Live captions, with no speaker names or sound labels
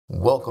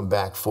Welcome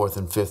back, 4th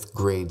and 5th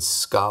grade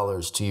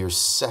scholars, to your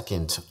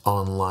second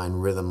online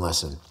rhythm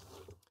lesson.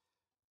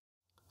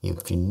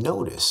 If you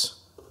notice,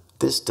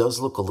 this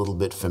does look a little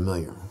bit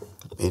familiar.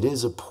 It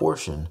is a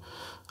portion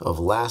of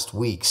last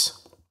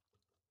week's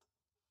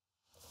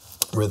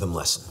rhythm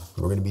lesson.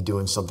 We're going to be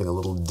doing something a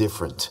little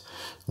different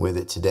with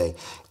it today,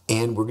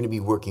 and we're going to be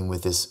working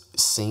with this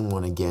same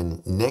one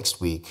again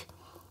next week,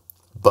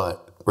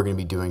 but we're going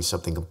to be doing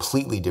something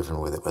completely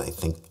different with it, but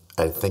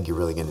I think you're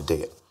really going to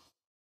dig it.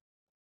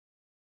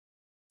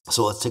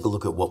 So let's take a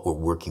look at what we're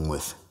working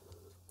with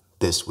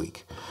this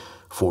week.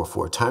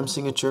 4/4 time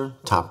signature,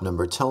 top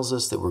number tells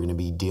us that we're going to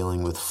be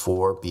dealing with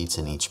 4 beats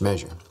in each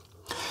measure.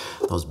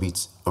 Those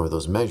beats, or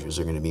those measures,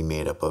 are going to be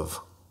made up of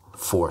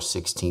 4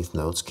 16th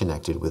notes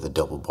connected with a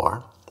double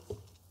bar,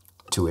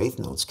 2 8th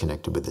notes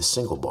connected with a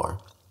single bar,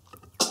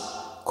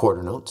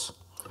 quarter notes,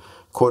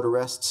 quarter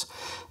rests,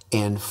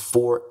 and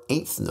 4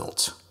 8th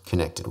notes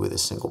connected with a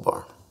single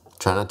bar.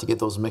 Try not to get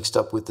those mixed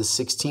up with the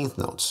 16th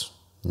notes.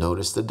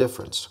 Notice the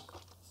difference.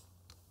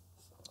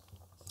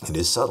 It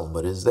is subtle,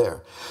 but it is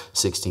there.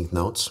 16th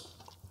notes,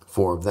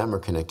 4 of them are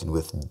connected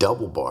with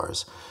double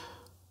bars.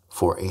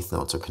 4 8th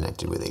notes are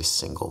connected with a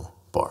single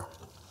bar.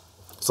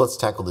 So let's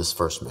tackle this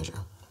first measure.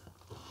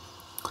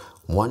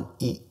 1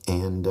 E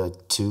and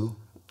 2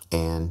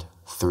 and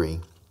 3.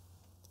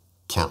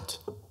 Count.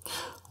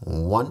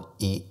 1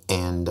 E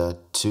and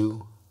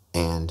 2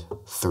 and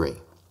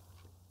 3.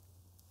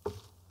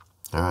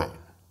 All right.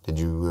 Did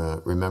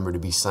you remember to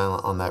be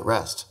silent on that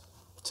rest?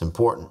 It's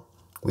important.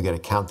 We got to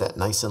count that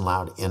nice and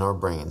loud in our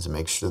brains and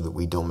make sure that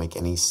we don't make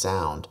any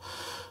sound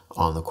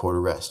on the quarter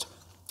rest.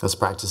 Let's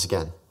practice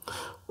again.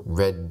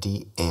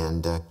 Ready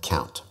and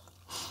count.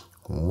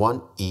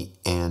 1 E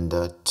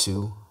and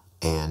 2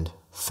 and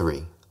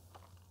 3.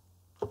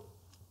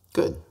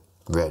 Good.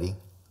 Ready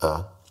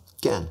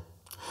again.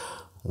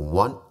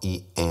 1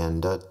 E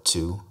and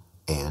 2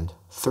 and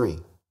 3.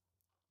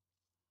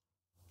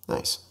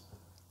 Nice.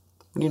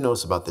 What do you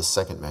notice about this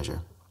second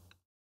measure?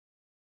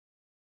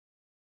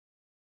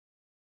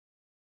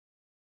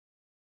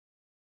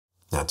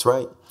 That's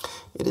right.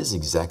 It is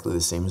exactly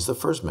the same as the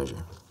first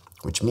measure,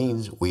 which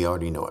means we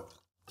already know it.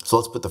 So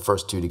let's put the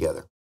first two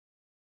together.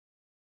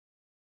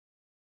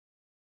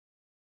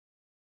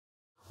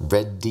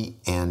 Ready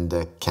and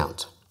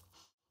count.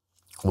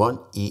 1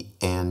 E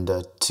and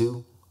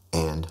 2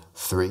 and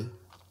 3.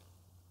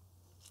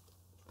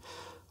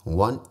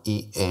 1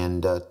 E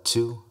and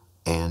 2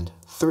 and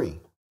 3.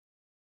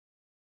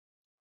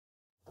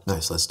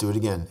 Nice, let's do it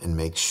again and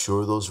make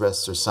sure those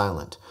rests are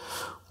silent.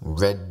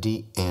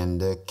 Ready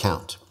and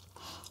count.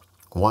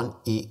 1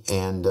 E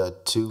and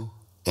 2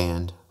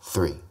 and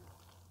 3.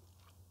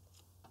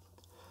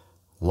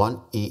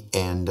 1 E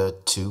and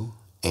 2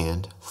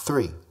 and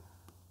 3.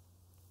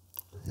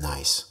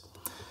 Nice.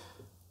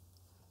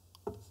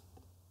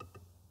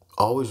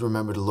 Always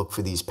remember to look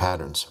for these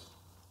patterns.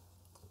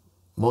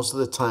 Most of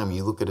the time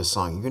you look at a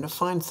song, you're going to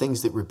find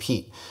things that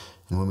repeat.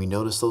 And when we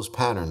notice those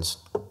patterns,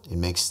 it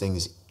makes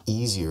things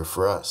easier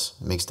for us.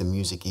 It makes the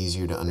music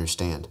easier to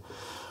understand.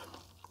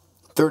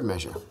 Third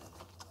measure.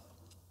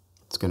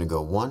 It's going to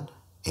go 1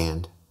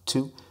 and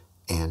 2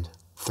 and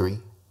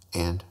 3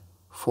 and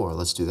 4.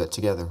 Let's do that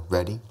together.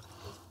 Ready?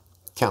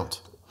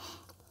 Count.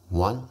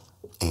 1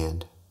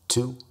 and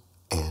 2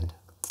 and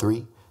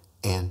 3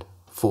 and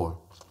 4.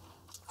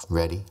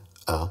 Ready?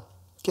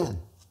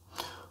 Again.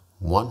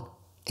 1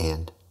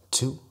 and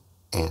 2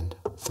 and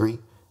 3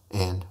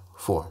 and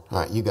 4. All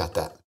right, you got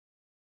that.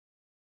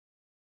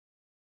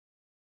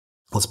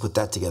 Let's put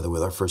that together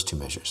with our first two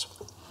measures.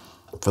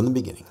 From the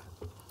beginning.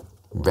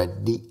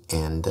 Ready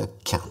and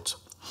count.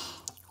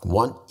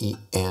 1 E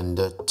and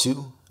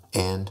 2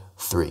 and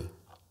 3.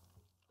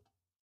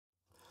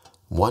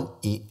 1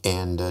 E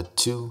and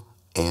 2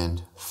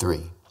 and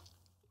 3.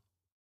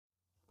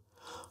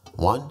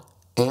 1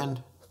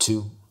 and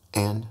 2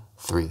 and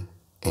 3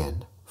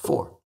 and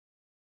 4.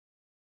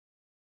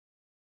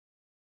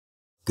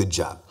 Good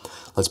job.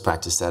 Let's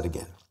practice that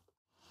again.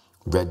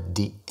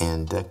 Ready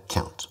and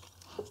count.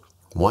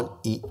 1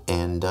 E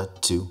and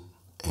 2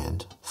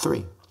 and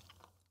 3.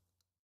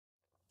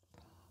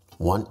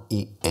 1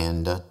 E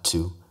and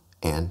 2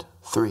 and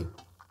 3.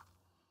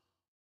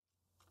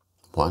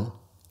 1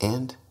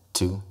 and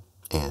 2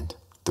 and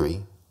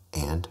 3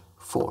 and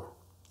 4.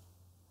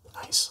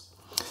 Nice.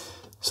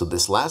 So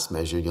this last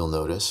measure, you'll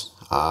notice,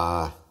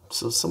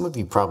 so some of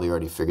you probably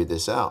already figured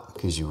this out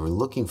because you were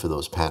looking for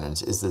those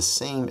patterns, is the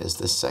same as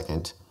the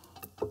second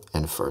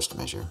and first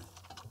measure.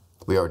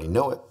 We already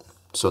know it.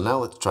 So now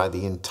let's try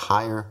the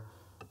entire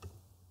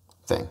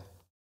thing.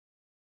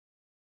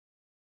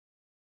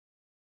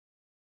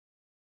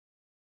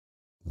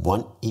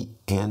 1 E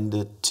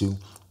and 2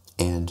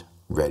 and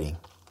ready.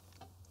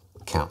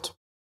 Count.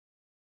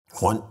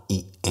 1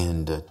 E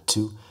and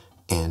 2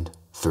 and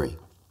 3.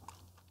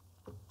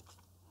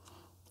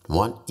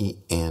 1 E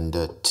and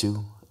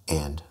 2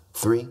 and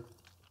 3.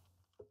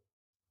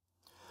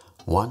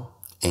 1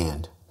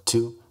 and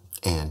 2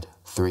 and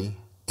 3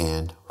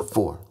 and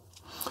 4.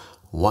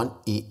 1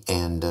 E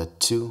and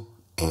 2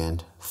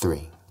 and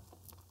 3.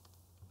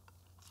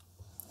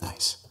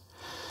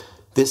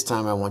 This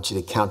time I want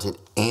you to count it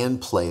and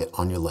play it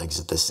on your legs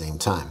at the same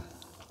time.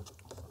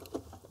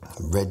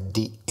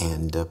 Ready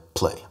and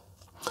play.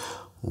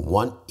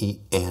 1 E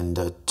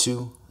and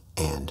 2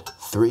 and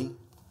 3.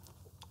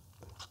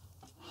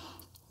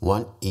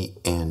 1 E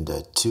and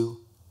 2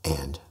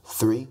 and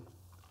 3.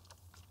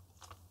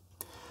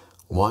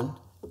 1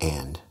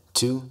 and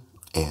 2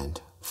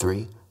 and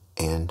 3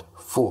 and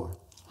 4.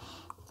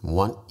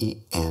 1 E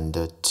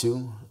and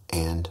 2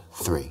 and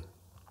 3.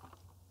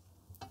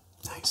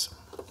 Nice.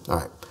 All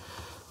right.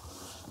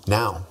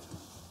 Now,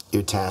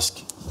 your task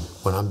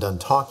when I'm done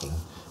talking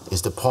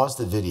is to pause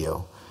the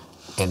video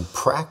and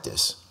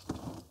practice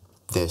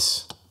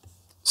this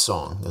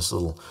song, this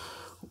little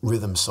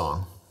rhythm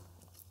song,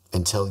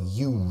 until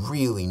you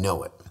really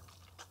know it.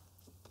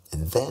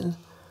 And then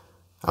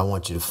I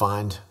want you to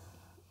find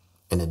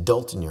an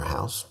adult in your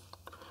house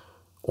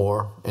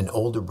or an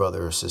older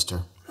brother or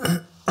sister,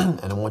 and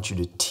I want you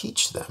to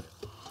teach them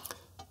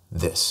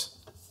this.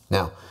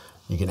 Now,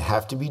 you're going to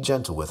have to be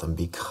gentle with them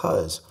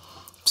because,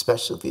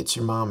 especially if it's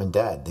your mom and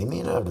dad, they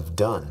may not have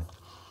done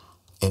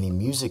any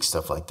music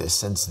stuff like this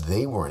since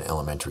they were in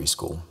elementary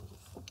school.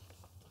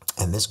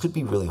 And this could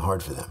be really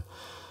hard for them.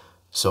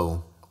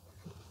 So,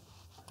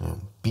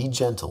 be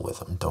gentle with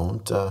them.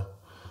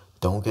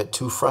 Don't get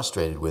too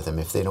frustrated with them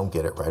if they don't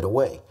get it right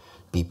away.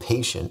 Be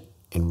patient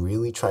and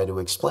really try to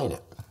explain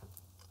it.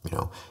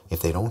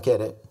 If they don't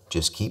get it,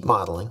 just keep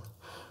modeling.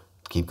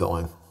 Keep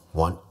going.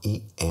 1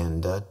 E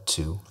and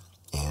 2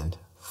 and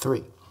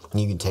 3.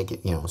 And you can take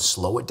it,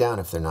 slow it down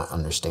if they're not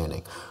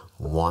understanding.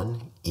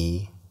 1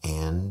 E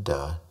and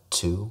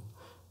 2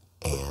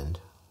 and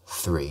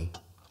 3.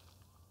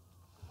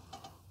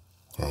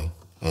 Okay,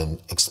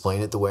 and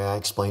explain it the way I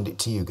explained it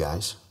to you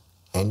guys,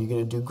 and you're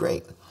going to do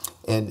great.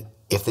 And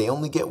if they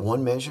only get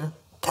one measure,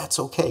 that's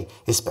okay,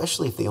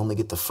 especially if they only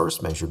get the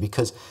first measure,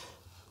 because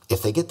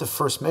if they get the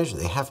first measure,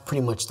 they have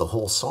pretty much the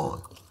whole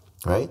song,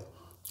 right?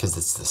 Because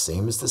it's the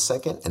same as the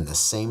second and the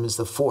same as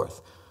the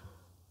fourth.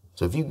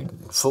 So if you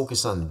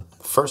focus on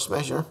the first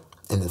measure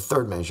and the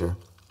third measure,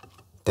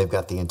 they've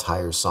got the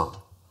entire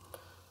song.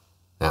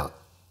 Now,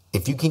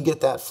 if you can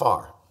get that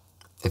far,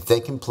 if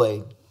they can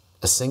play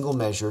a single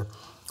measure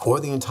or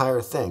the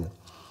entire thing,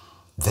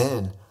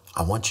 then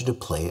I want you to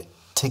play it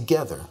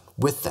together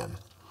with them,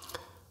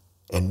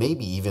 and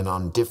maybe even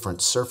on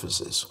different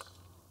surfaces.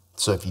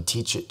 So if you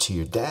teach it to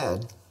your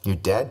dad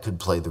could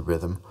play the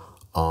rhythm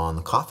on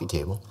the coffee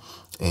table,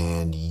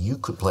 and you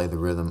could play the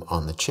rhythm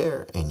on the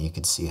chair, and you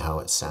could see how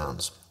it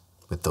sounds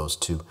with those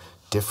two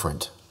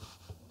different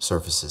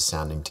surfaces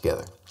sounding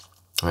together.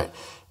 All right,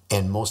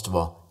 and most of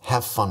all,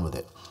 have fun with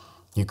it.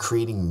 You're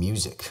creating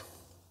music.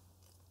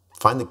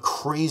 Find the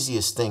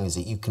craziest things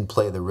that you can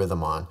play the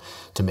rhythm on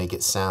to make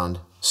it sound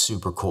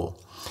super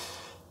cool.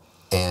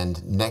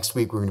 And next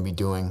week, we're going to be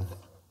doing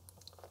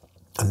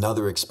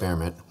another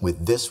experiment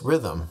with this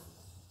rhythm,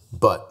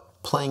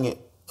 but playing it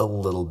a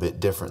little bit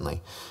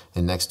differently.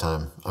 And next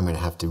time, I'm going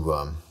to have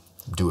to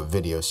do a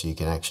video so you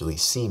can actually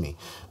see me,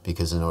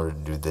 because in order to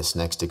do this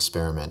next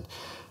experiment,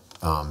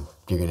 you're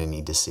going to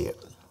need to see it.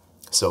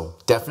 So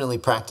definitely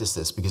practice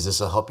this, because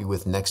this will help you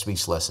with next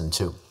week's lesson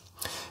too.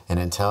 And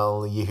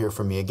until you hear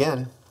from me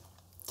again,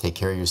 take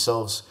care of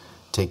yourselves,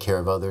 take care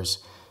of others,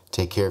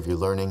 take care of your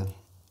learning,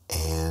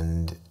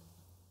 and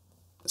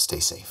stay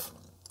safe.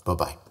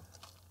 Bye-bye.